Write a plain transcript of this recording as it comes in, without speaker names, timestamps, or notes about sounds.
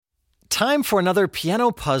Time for another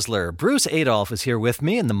piano puzzler. Bruce Adolph is here with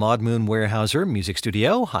me in the Maud Moon Weyerhaeuser Music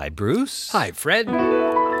Studio. Hi, Bruce. Hi, Fred.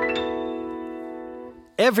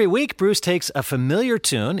 Every week, Bruce takes a familiar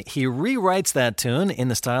tune. He rewrites that tune in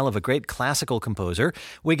the style of a great classical composer.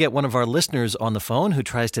 We get one of our listeners on the phone who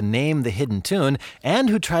tries to name the hidden tune and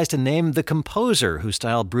who tries to name the composer whose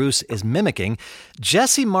style Bruce is mimicking.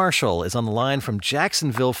 Jesse Marshall is on the line from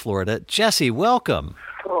Jacksonville, Florida. Jesse, welcome.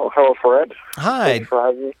 Oh, hello, Fred. Hi. Thanks for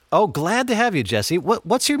having me. Oh, glad to have you, Jesse.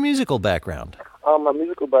 What's your musical background? My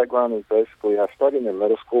musical background is basically I started in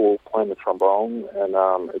middle school playing the trombone,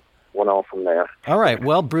 and it went on from there. All right.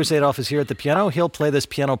 Well, Bruce Adolph is here at the piano. He'll play this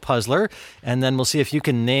piano puzzler, and then we'll see if you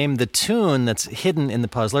can name the tune that's hidden in the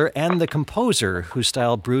puzzler and the composer whose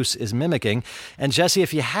style Bruce is mimicking. And Jesse,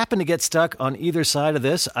 if you happen to get stuck on either side of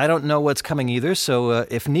this, I don't know what's coming either, so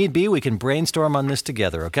if need be, we can brainstorm on this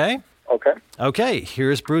together, okay? Okay. Okay,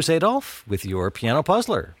 here's Bruce Adolph with your piano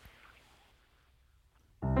puzzler.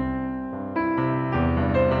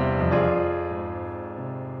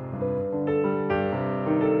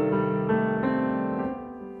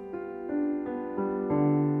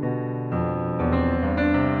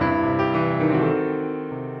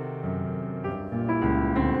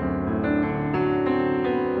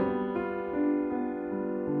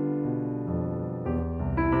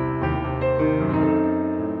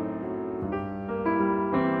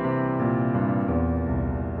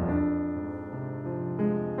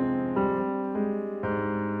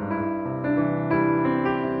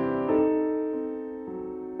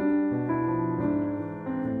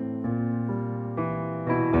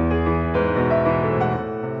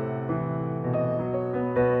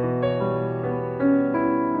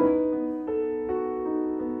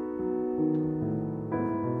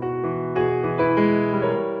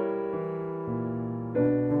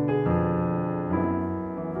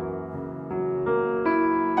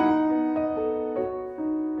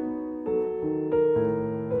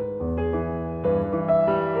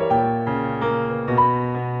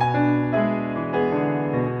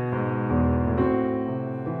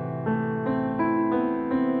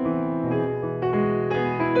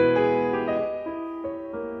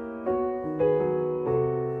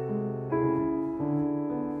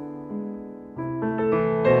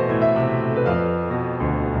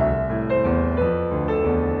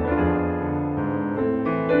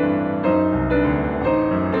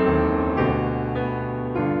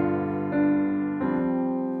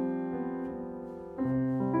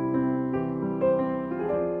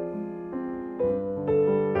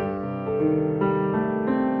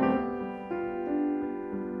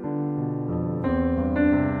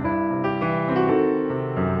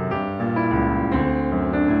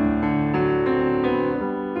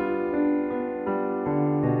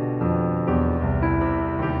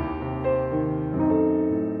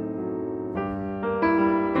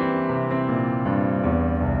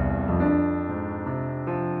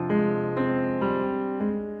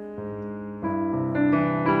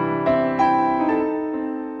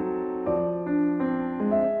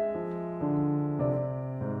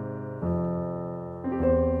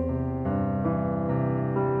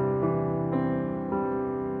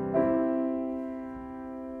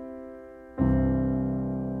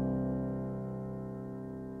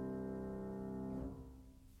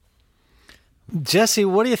 Jesse,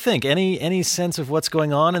 what do you think? Any sense of what's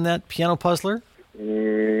going on in that piano puzzler?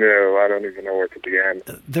 No, I don't even know where to begin.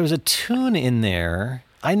 There was a tune in there.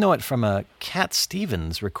 I know it from a Cat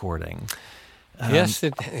Stevens recording. Yes,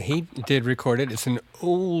 he did record it. It's an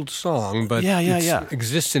old song, but it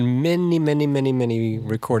exists in many, many, many, many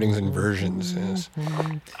recordings and versions. Yes.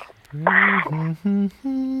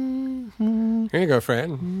 Here you go, Fred.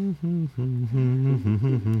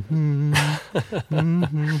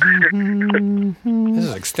 This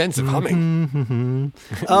is extensive humming.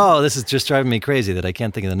 Oh, this is just driving me crazy that I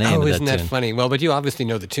can't think of the name of that isn't that tune. funny? Well, but you obviously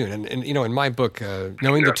know the tune. And you know, in my book,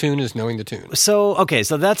 knowing the tune is knowing the tune. So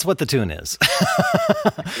that's what the tune is.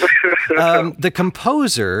 The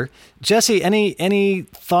composer, Jesse, any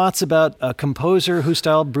thoughts about a composer whose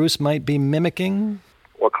style Bruce might be mimicking?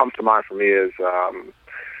 What comes to mind for me is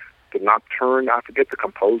the Nocturne. I forget the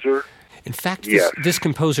composer. In fact, this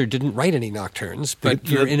composer didn't write any nocturnes, but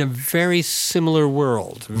you're in a very similar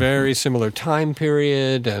world, very similar time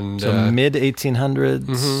period. And so mid-1800s.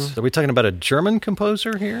 Mm-hmm. Are we talking about a German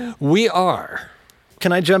composer here? We are.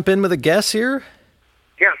 Can I jump in with a guess here?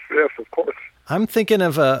 Yes, of course. I'm thinking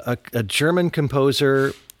of a German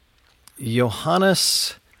composer,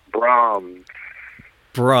 Johannes Brahms.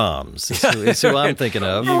 Brahms is who I'm thinking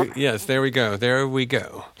of. Yes, there we go. There we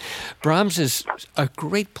go. Brahms is a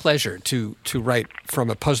great pleasure to write from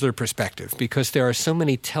a puzzler perspective because there are so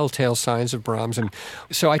many telltale signs of Brahms. And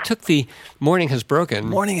so I took the Morning Has Broken.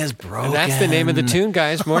 Morning Has Broken. That's the name of the tune,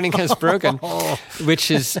 guys. Morning Has Broken,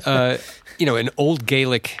 which is, an old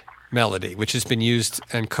Gaelic melody, which has been used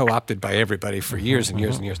and co-opted by everybody for years and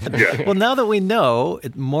years and years. Well, now that we know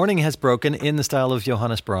Morning Has Broken in the style of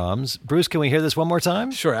Johannes Brahms, Bruce, can we hear this one more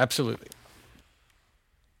time? Sure, absolutely.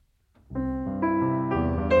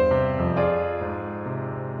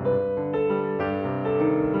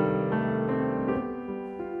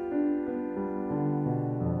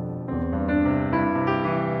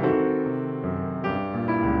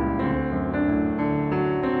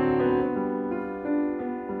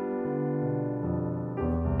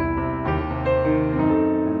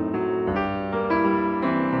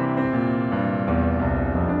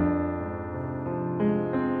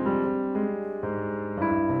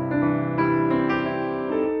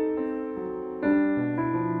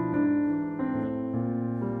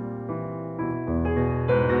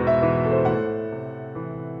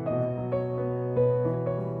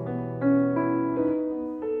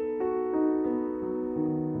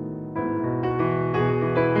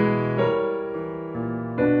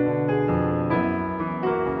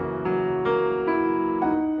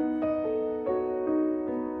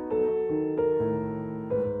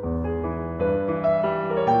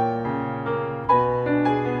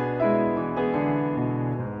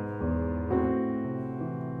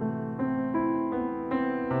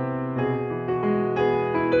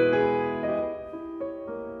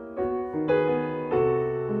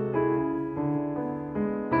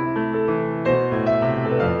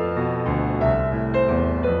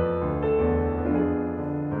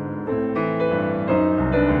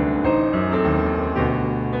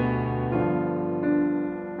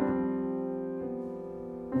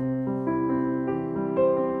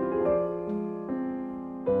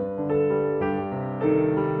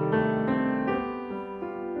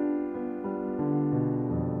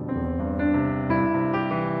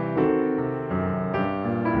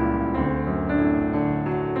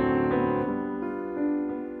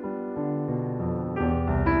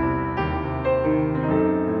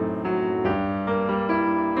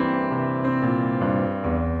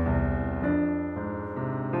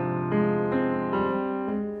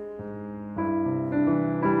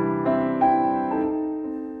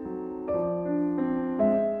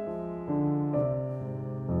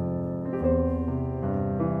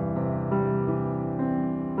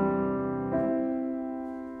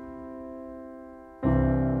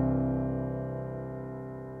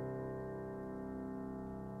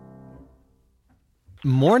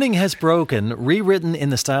 Morning Has Broken, rewritten in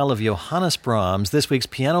the style of Johannes Brahms, this week's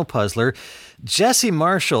piano puzzler. Jesse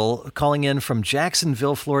Marshall calling in from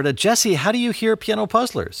Jacksonville, Florida. Jesse, how do you hear piano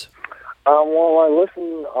puzzlers? Well, I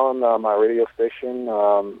listen on my radio station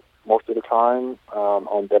most of the time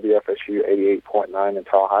on WFSU 88.9 in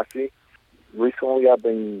Tallahassee. Recently, I've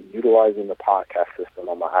been utilizing the podcast system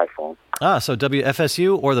on my iPhone. So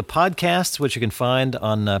WFSU or the podcasts, which you can find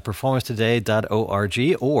on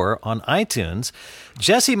performancetoday.org or on iTunes.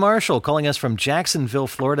 Jesse Marshall calling us from Jacksonville,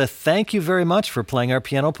 Florida. Thank you very much for playing our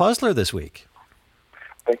piano puzzler this week.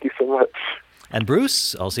 Thank you so much. And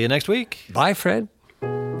Bruce, I'll see you next week. Bye, Fred.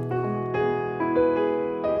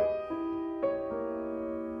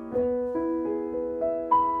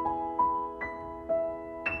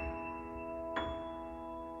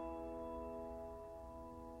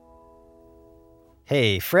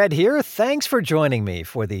 Hey, Fred here. Thanks for joining me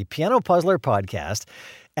for the Piano Puzzler podcast.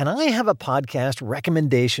 And I have a podcast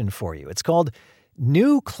recommendation for you. It's called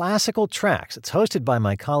New Classical Tracks. It's hosted by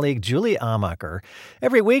my colleague Julie Amacher.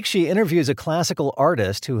 Every week she interviews a classical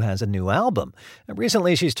artist who has a new album. And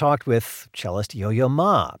recently she's talked with cellist Yo-Yo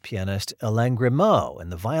Ma, pianist Alain Grimaud, and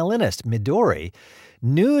the violinist Midori.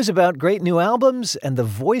 News about great new albums and the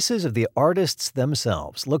voices of the artists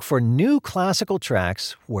themselves. Look for New Classical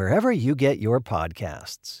Tracks wherever you get your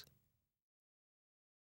podcasts.